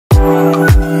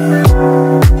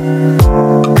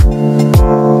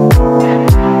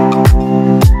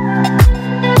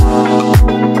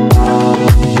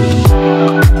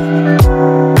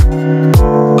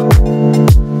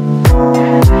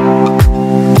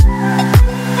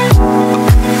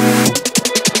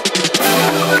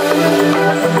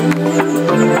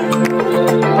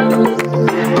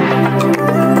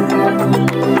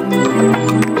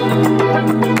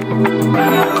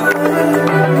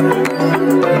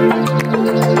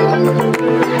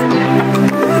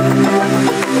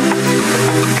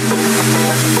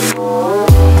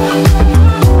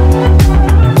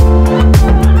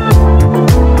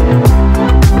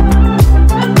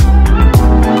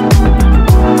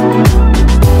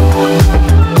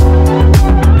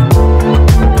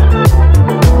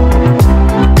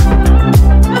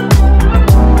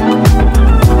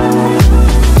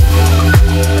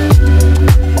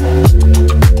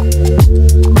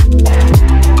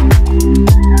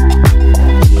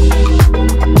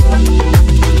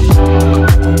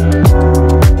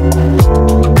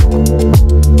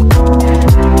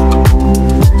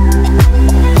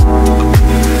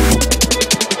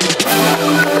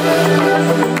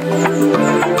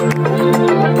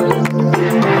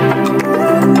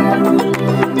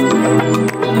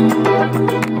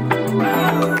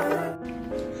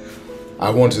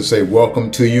want to say welcome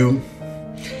to you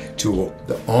to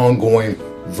the ongoing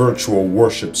virtual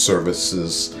worship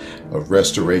services of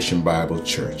Restoration Bible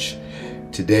Church.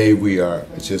 Today we are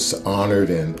just honored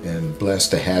and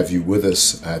blessed to have you with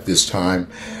us at this time.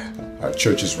 Our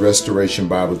church is Restoration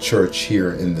Bible Church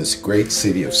here in this great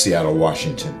city of Seattle,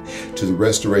 Washington. To the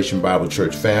Restoration Bible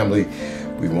Church family,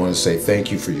 we want to say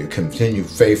thank you for your continued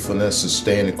faithfulness and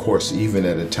staying the course even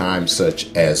at a time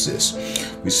such as this.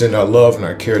 We send our love and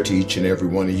our care to each and every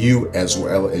one of you as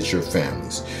well as your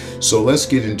families. So let's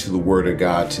get into the Word of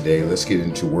God today. Let's get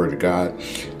into the Word of God.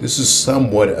 This is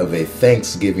somewhat of a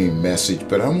Thanksgiving message,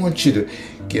 but I want you to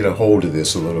get a hold of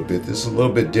this a little bit. This is a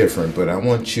little bit different, but I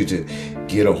want you to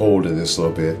get a hold of this a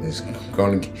little bit. It's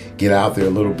going to get out there a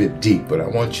little bit deep, but I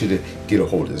want you to get a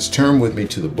hold of this. Turn with me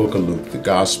to the book of Luke, the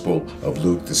Gospel of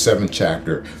Luke, the 7th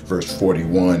chapter, verse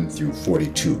 41 through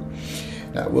 42.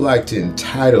 Now, I would like to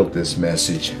entitle this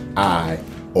message,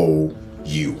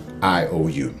 I.O.U.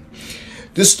 I.O.U.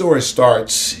 This story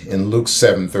starts in Luke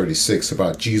 7:36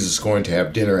 about Jesus going to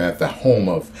have dinner at the home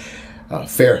of a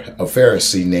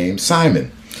Pharisee named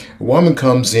Simon. A woman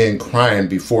comes in crying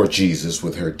before Jesus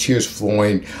with her tears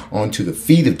flowing onto the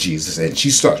feet of Jesus, and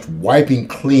she starts wiping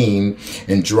clean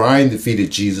and drying the feet of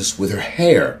Jesus with her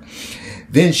hair.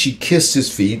 Then she kissed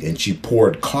his feet and she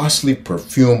poured costly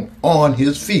perfume on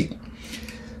his feet.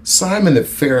 Simon the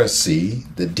Pharisee,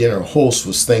 the dinner host,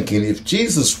 was thinking, if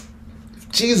Jesus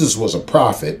was a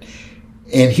prophet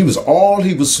and he was all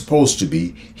he was supposed to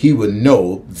be, he would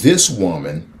know this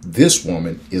woman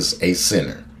is a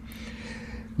sinner.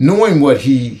 Knowing what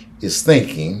he is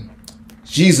thinking,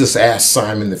 Jesus asked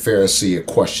Simon the Pharisee a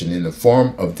question in the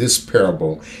form of this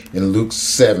parable in Luke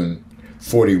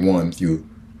 7:41 through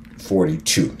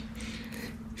 42.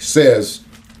 He says,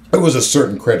 there was a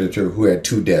certain creditor who had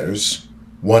two debtors.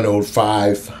 One owed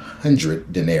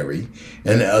 500 denarii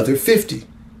and the other 50.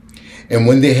 And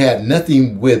when they had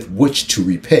nothing with which to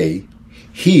repay,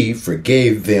 he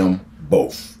forgave them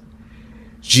both.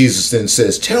 Jesus then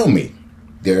says, tell me,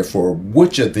 therefore,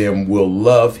 which of them will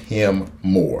love him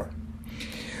more?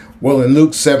 Well, in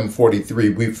Luke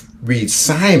 7:43, we read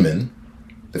Simon,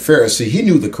 the Pharisee, he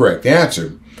knew the correct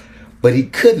answer, but he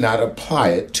could not apply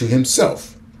it to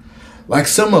himself. Like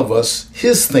some of us,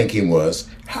 his thinking was,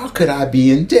 how could I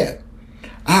be in debt?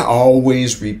 I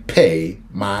always repay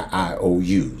my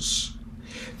IOUs.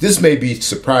 This may be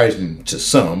surprising to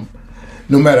some.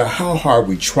 No matter how hard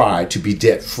we try to be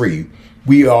debt-free,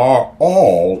 we are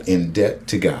all in debt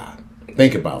to God.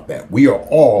 Think about that. We are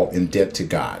all in debt to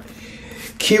God.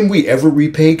 Can we ever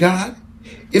repay God?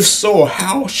 If so,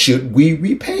 how should we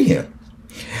repay him?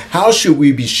 How should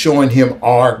we be showing him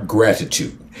our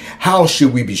gratitude? How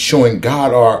should we be showing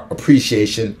God our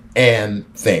appreciation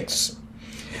and thanks?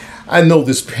 I know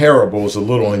this parable is a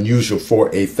little unusual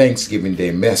for a Thanksgiving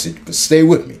Day message, but stay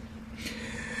with me.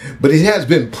 But it has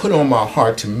been put on my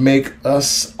heart to make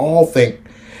us all think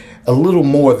a little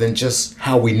more than just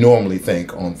how we normally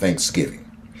think on Thanksgiving.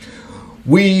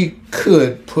 We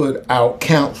could put out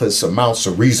countless amounts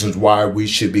of reasons why we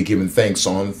should be giving thanks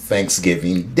on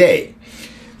Thanksgiving Day.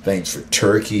 Thanks for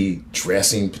turkey,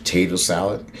 dressing, potato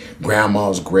salad,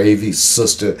 grandma's gravy,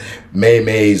 sister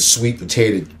May's sweet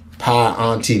potato pie,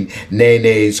 Auntie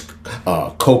Nene's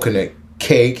coconut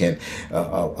cake, and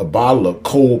a bottle of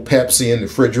cold Pepsi in the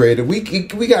refrigerator. We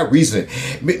got reason.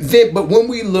 But when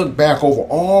we look back over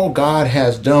all God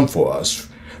has done for us,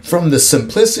 from the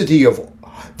simplicity of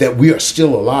that we are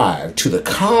still alive to the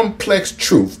complex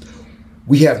truth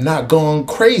we have not gone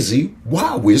crazy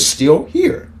while we're still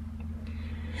here.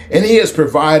 And he has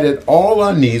provided all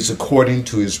our needs according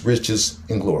to his riches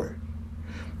in glory.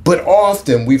 But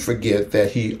often we forget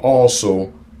that he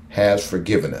also has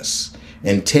forgiven us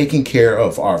and taken care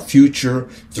of our future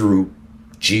through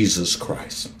Jesus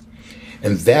Christ.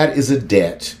 And that is a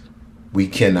debt we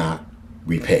cannot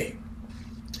repay.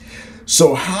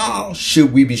 So how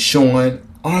should we be showing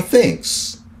our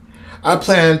thanks? I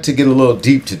plan to get a little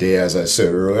deep today, as I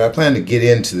said earlier. I plan to get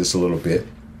into this a little bit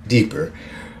deeper.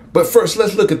 But first,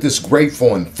 let's look at this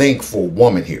grateful and thankful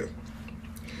woman here.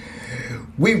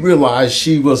 We realize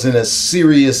she was in a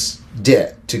serious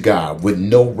debt to God with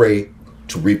no way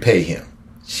to repay him.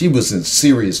 She was in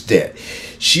serious debt.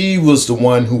 She was the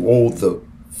one who owed the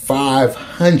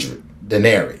 500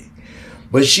 denarii.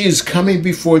 But she is coming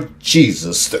before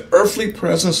Jesus, the earthly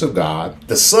presence of God,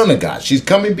 the Son of God. She's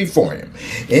coming before him.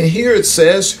 And here it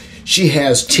says she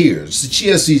has tears. She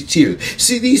has these tears.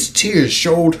 See, these tears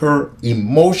showed her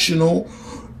emotional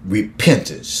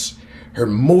repentance. Her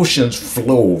emotions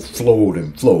flowed.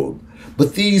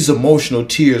 But these emotional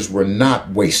tears were not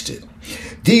wasted.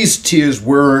 These tears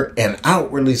were an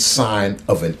outwardly sign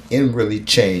of an inwardly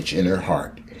change in her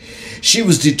heart. She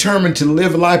was determined to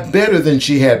live a life better than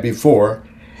she had before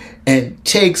and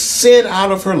take sin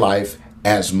out of her life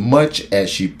as much as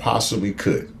she possibly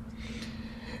could.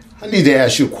 I need to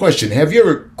ask you a question. Have you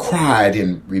ever cried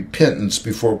in repentance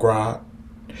before God?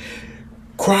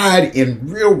 Cried in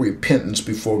real repentance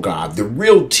before God, the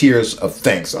real tears of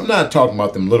thanks. I'm not talking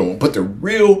about them little ones, but the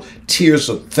real tears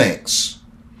of thanks.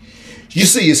 You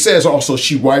see, it says also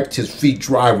she wiped his feet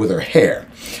dry with her hair.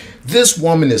 This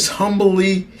woman is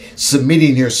humbly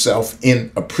submitting herself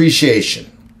in appreciation.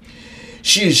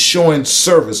 She is showing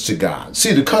service to God.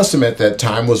 See, the custom at that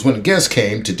time was when guests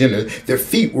came to dinner, their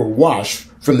feet were washed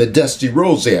from the dusty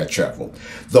roads they had traveled.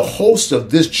 The host of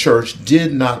this church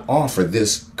did not offer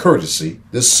this courtesy,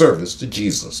 this service to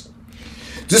Jesus.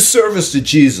 This service to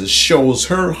Jesus shows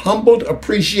her humbled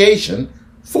appreciation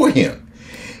for him.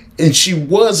 And she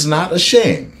was not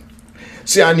ashamed.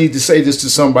 See, I need to say this to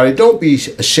somebody. Don't be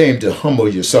ashamed to humble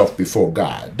yourself before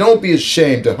God. Don't be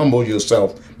ashamed to humble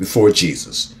yourself before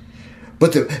Jesus.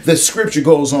 But the scripture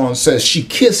goes on and says she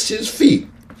kissed his feet.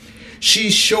 She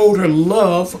showed her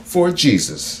love for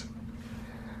Jesus.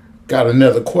 Got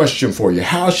another question for you.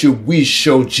 How should we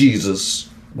show Jesus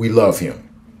we love him?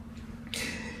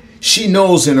 She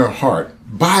knows in her heart,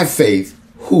 by faith,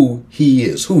 who he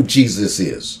is, who Jesus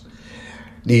is.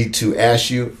 Need to ask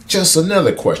you just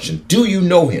another question. Do you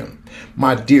know him?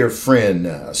 My dear friend,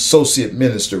 Associate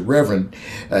Minister Reverend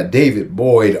David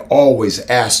Boyd always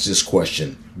asks this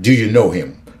question. Do you know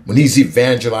him? When he's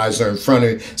evangelizing in front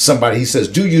of somebody, he says,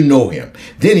 do you know him?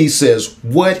 Then he says,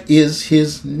 what is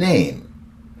his name?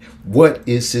 What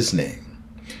is his name?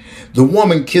 The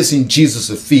woman kissing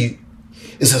Jesus' feet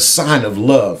is a sign of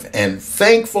love and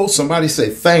thankful, somebody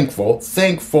say thankful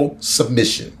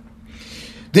submission.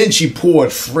 Then she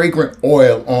poured fragrant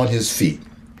oil on his feet.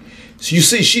 So you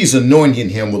see, she's anointing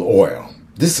him with oil.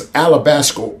 This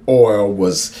alabaster oil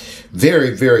was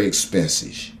very, very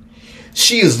expensive.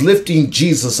 She is lifting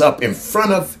Jesus up in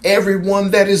front of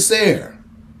everyone that is there.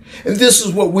 And this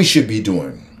is what we should be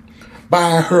doing.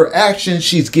 By her actions,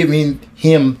 she's giving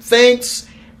him thanks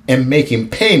and making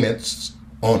payments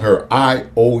on her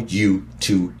I.O.U.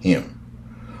 to him.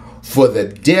 For the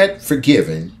debt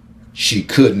forgiven, she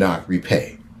could not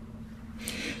repay.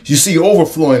 You see,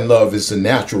 overflowing love is the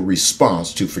natural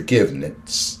response to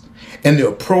forgiveness and the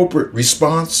appropriate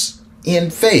response in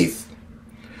faith.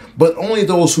 But only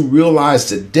those who realize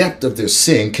the depth of their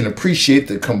sin can appreciate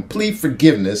the complete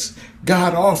forgiveness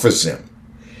God offers them.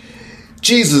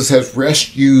 Jesus has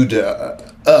rescued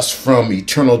us from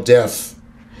eternal death,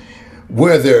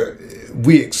 whether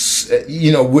we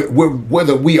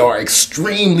are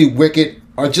extremely wicked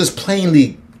or just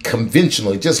plainly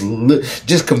conventionally,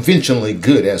 just conventionally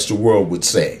good, as the world would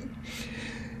say.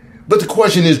 But the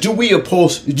question is, do we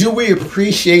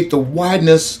appreciate the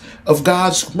wideness of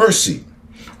God's mercy?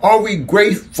 Are we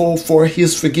grateful for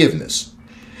his forgiveness?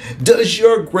 Does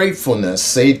your gratefulness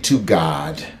say to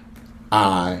God,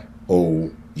 I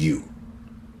owe you?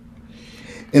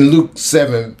 In Luke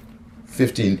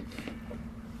 7:15,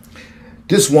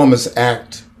 this woman's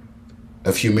act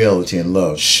of humility and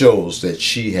love shows that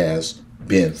she has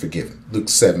been forgiven. Luke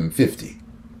 7:50.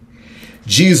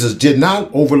 Jesus did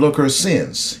not overlook her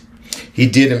sins. He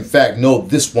did, in fact, know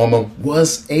this woman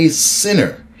was a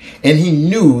sinner, and he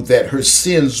knew that her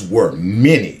sins were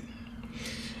many.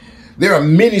 There are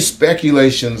many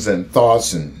speculations and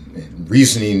thoughts and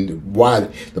reasoning why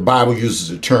the Bible uses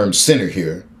the term sinner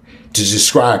here to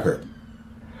describe her.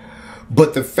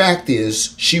 But the fact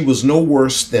is, she was no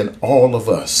worse than all of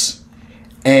us,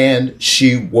 and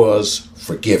she was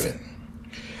forgiven.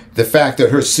 The fact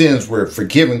that her sins were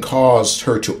forgiven caused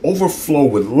her to overflow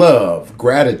with love,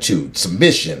 gratitude,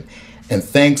 submission, and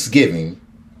thanksgiving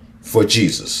for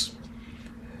Jesus.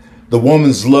 The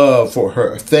woman's love for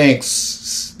her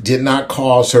thanks did not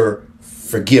cause her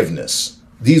forgiveness.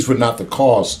 These were not the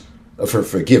cause of her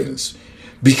forgiveness.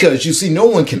 Because you see, no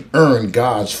one can earn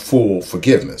God's full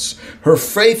forgiveness. Her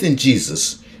faith in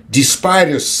Jesus, despite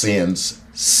her sins,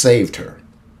 saved her.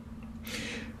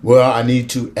 Well, I need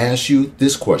to ask you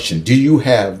this question. Do you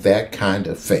have that kind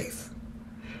of faith?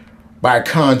 By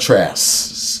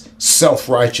contrast,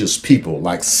 self-righteous people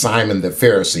like Simon the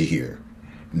Pharisee here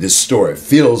in this story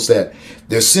feels that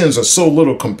their sins are so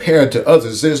little compared to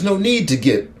others, there's no need to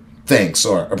get thanks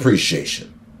or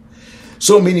appreciation.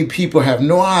 So many people have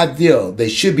no idea they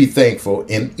should be thankful,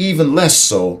 and even less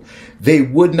so, they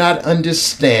would not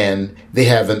understand they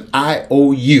have an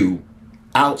I.O.U.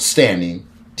 outstanding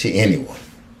to anyone.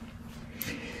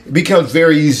 It becomes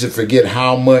very easy to forget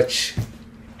how much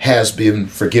has been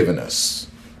forgiven us.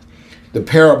 The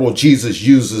parable Jesus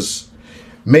uses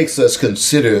makes us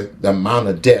consider the amount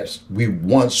of debt we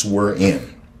once were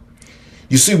in.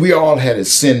 You see, we all had a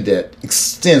sin debt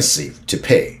extensive to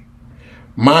pay.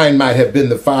 Mine might have been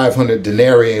the 500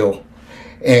 denarii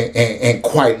and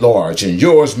quite large, and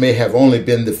yours may have only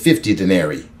been the 50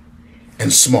 denarii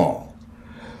and small.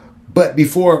 But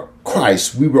before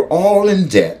Christ, we were all in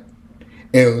debt,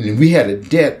 and we had a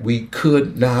debt we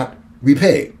could not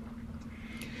repay.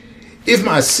 If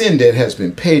my sin debt has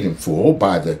been paid in full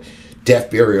by the death,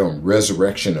 burial, and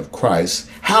resurrection of Christ,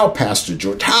 how, Pastor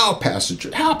George, how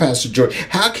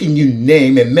can you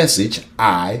name a message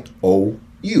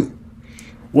I.O.U?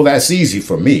 Well, that's easy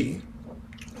for me.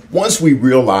 Once we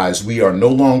realize we are no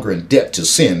longer in debt to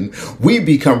sin, we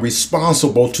become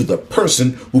responsible to the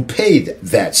person who paid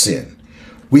that sin.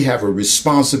 We have a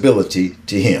responsibility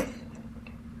to him.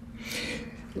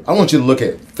 I want you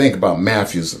to think about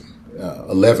Matthew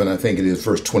 11, I think it is,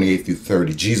 verse 28 through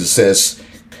 30. Jesus says,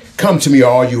 "Come to me,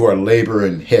 all you who are labor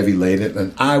and heavy laden,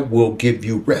 and I will give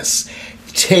you rest.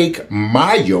 Take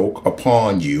my yoke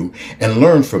upon you and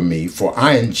learn from me, for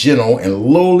I am gentle and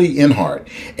lowly in heart,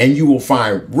 and you will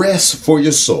find rest for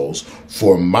your souls.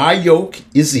 For my yoke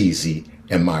is easy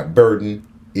and my burden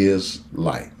is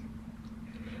light."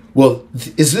 Well,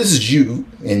 this is you,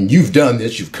 and you've done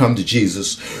this, you've come to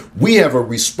Jesus. We have a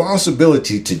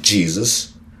responsibility to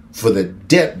Jesus for the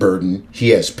debt burden he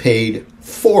has paid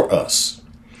for us.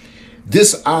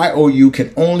 This I.O.U.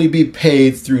 can only be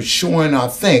paid through showing our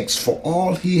thanks for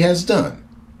all he has done.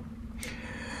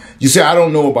 You see, I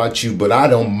don't know about you, but I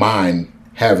don't mind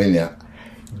having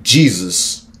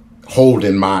Jesus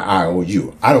holding my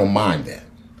I.O.U. I don't mind that.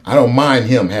 I don't mind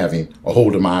him having a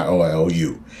hold of my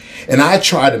I.O.U. And I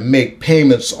try to make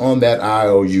payments on that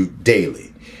I.O.U.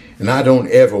 daily. And I don't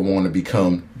ever want to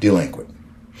become delinquent.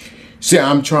 See,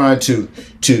 I'm trying to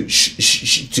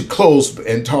close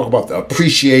and talk about the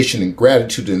appreciation and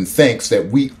gratitude and thanks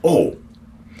that we owe.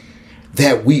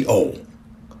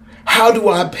 How do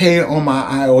I pay on my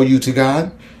I.O.U. to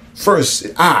God?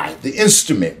 First, the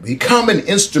instrument, become an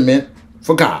instrument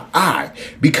for God.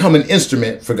 Become an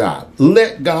instrument for God.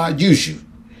 Let God use you.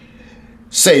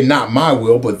 Say, not my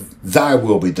will, but thy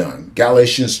will be done.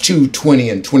 Galatians 2:20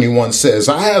 and 21 says,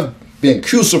 "I have been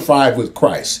crucified with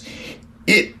Christ.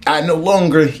 I no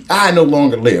longer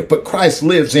live, but Christ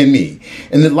lives in me.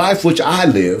 And the life which I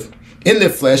live in the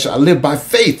flesh, I live by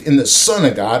faith in the Son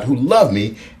of God who loved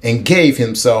me and gave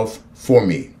himself for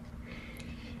me."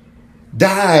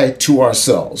 Die to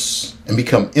ourselves and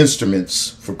become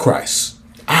instruments for Christ.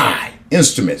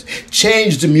 Instruments.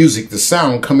 Change the music, the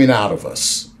sound coming out of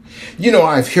us. You know,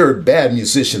 I've heard bad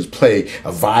musicians play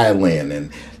a violin, and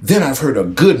then I've heard a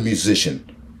good musician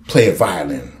play a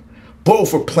violin.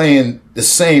 Both are playing the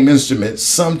same instrument.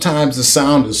 Sometimes the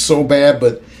sound is so bad,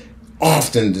 but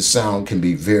often the sound can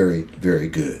be very, very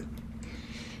good.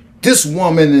 This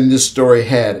woman in this story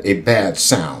had a bad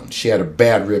sound. She had a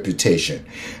bad reputation.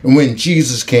 And when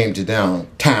Jesus came to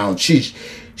downtown, she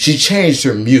changed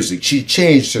her music. She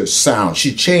changed her sound.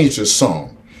 She changed her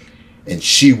song. And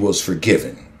she was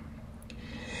forgiven.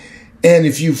 And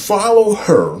if you follow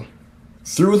her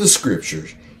through the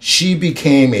scriptures, she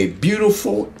became a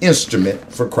beautiful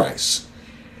instrument for Christ,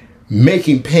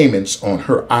 making payments on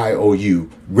her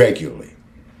I.O.U. regularly.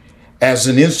 As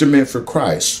an instrument for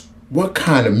Christ, what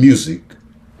kind of music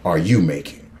are you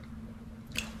making?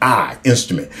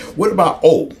 Instrument. What about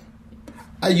O?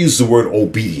 I use the word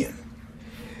obedient.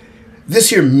 This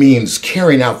here means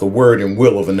carrying out the word and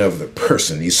will of another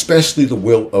person, especially the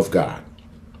will of God.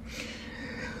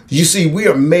 You see, we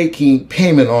are making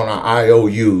payment on our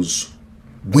I.O.U.s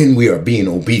when we are being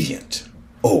obedient.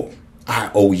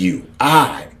 I.O.U.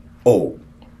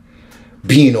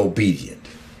 Being obedient.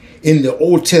 In the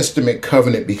Old Testament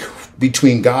covenant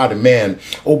between God and man,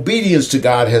 obedience to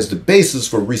God has the basis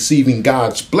for receiving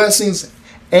God's blessings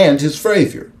and his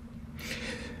favor.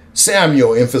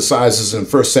 Samuel emphasizes in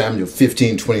 1 Samuel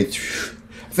 15:23,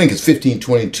 I think it's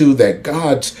 15:22, that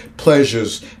God's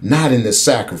pleasures not in the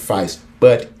sacrifice,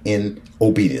 but in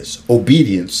obedience.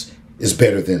 Obedience is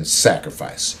better than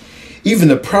sacrifice. Even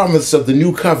the promise of the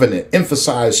new covenant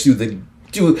emphasized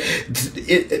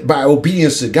by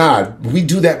obedience to God. We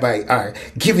do that by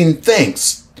giving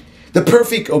thanks. The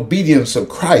perfect obedience of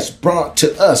Christ brought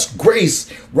to us grace,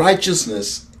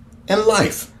 righteousness, and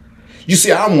life. You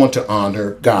see, I want to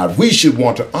honor God. We should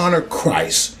want to honor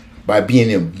Christ by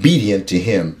being obedient to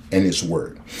him and his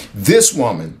word. This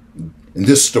woman in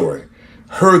this story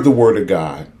heard the word of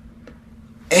God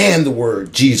and the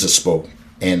word Jesus spoke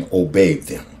and obeyed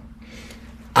them.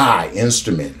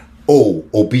 Instrument.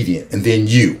 Obedient. And then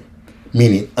U,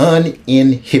 meaning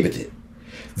uninhibited.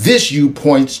 This you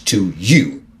points to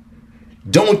you.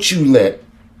 Don't you let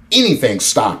anything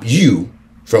stop you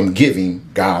from giving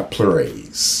God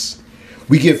praise.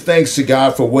 We give thanks to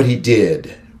God for what he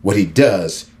did, what he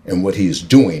does, and what he is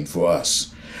doing for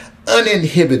us.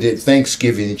 Uninhibited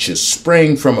thanksgiving should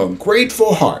spring from a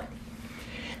grateful heart,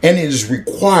 and it is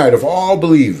required of all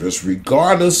believers,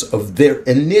 regardless of their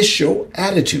initial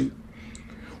attitude.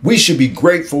 We should be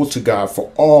grateful to God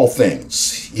for all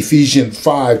things. Ephesians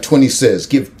 5:20 says,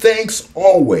 "Give thanks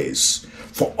always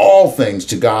for all things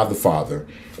to God the Father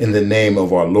in the name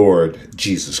of our Lord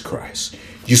Jesus Christ."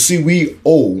 You see, we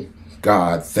owe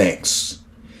God thanks.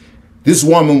 This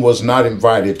woman was not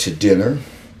invited to dinner,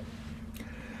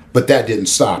 but that didn't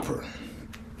stop her.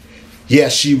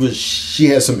 Yes, she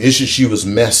had some issues. She was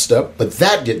messed up, but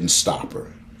that didn't stop her.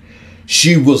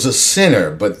 She was a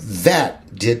sinner, but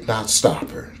that did not stop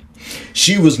her.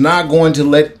 She was not going to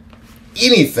let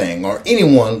anything or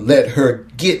anyone let her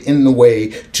get in the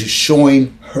way to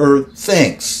showing her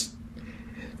thanks.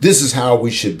 This is how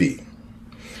we should be.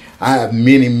 I have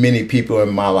many, many people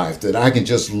in my life that I can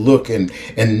just look and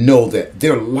know that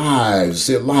their lives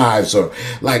are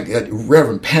like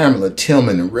Reverend Pamela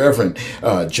Tillman and Reverend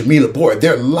Jamila Boyd.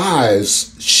 Their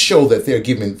lives show that they're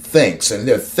giving thanks, and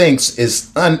their thanks is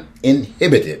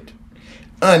uninhibited.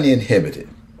 Uninhibited.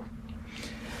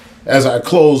 As I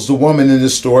close, the woman in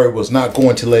this story was not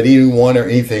going to let anyone or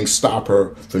anything stop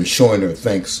her from showing her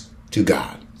thanks to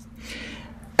God.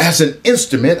 As an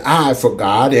instrument, I for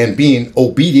God and being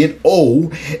obedient,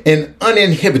 and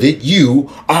uninhibited, you,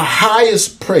 our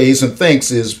highest praise and thanks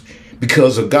is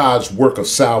because of God's work of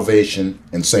salvation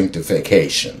and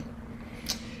sanctification.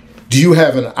 Do you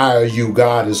have an I.O.U.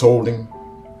 God is holding?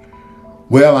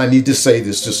 Well, I need to say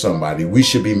this to somebody. We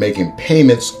should be making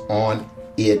payments on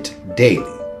it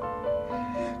daily.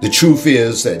 The truth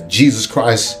is that Jesus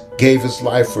Christ gave his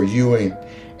life for you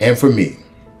and for me.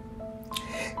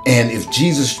 And if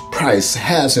Jesus Christ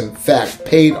has in fact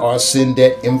paid our sin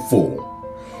debt in full,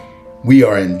 we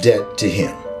are in debt to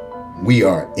him. We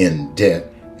are in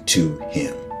debt to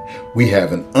him. We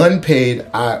have an unpaid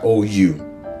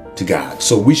I.O.U. to God.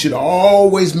 So we should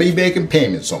always be making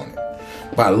payments on it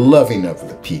by loving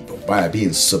other people, by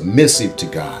being submissive to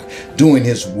God, doing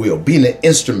his will, being an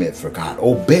instrument for God,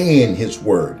 obeying his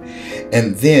word,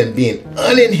 and then being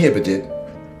uninhibited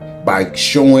by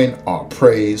showing our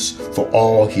praise for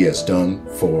all he has done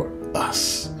for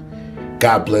us.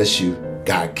 God bless you.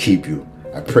 God keep you.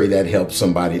 I pray that helps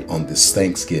somebody on this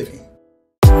Thanksgiving.